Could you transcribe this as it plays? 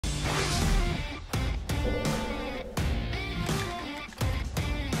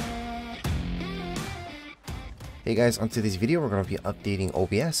Hey guys, on today's video we're going to be updating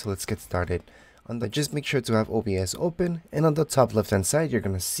OBS, so let's get started. Just make sure to have OBS open, and on the top left hand side you're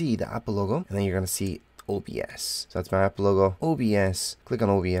going to see the Apple logo, and then you're going to see OBS. So that's my Apple logo, OBS. Click on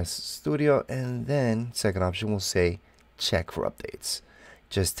OBS Studio, and then second option will say check for updates.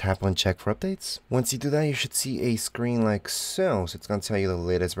 Just tap on check for updates. Once you do that, you should see a screen like so. So it's going to tell you the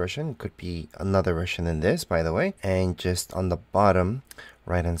latest version. It could be another version than this, by the way. And just on the bottom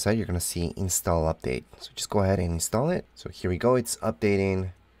right hand side, you're going to see install update. So just go ahead and install it. So here we go. It's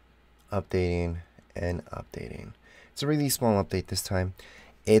updating, updating, and updating. It's a really small update this time.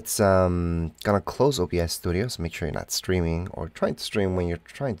 It's gonna close OBS Studio, so make sure you're not streaming or trying to stream when you're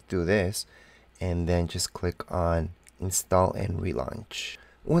trying to do this, and then just click on install and relaunch.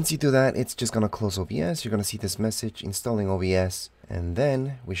 Once you do that, it's just gonna close OBS. You're gonna see this message installing OBS, and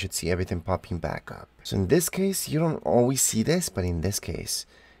then we should see everything popping back up. So in this case, you don't always see this, but in this case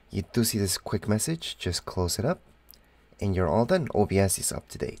you do see this quick message. Just close it up and you're all done. OBS is up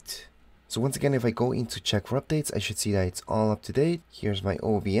to date. So once again, if I go into check for updates, I should see that it's all up to date. Here's my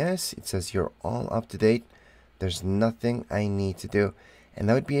OBS. It says you're all up to date. There's nothing I need to do. And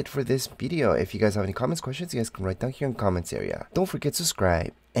that would be it for this video. If you guys have any comments, questions, you guys can write down here in the comments area. Don't forget to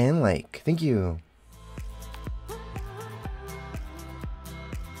subscribe and like. Thank you.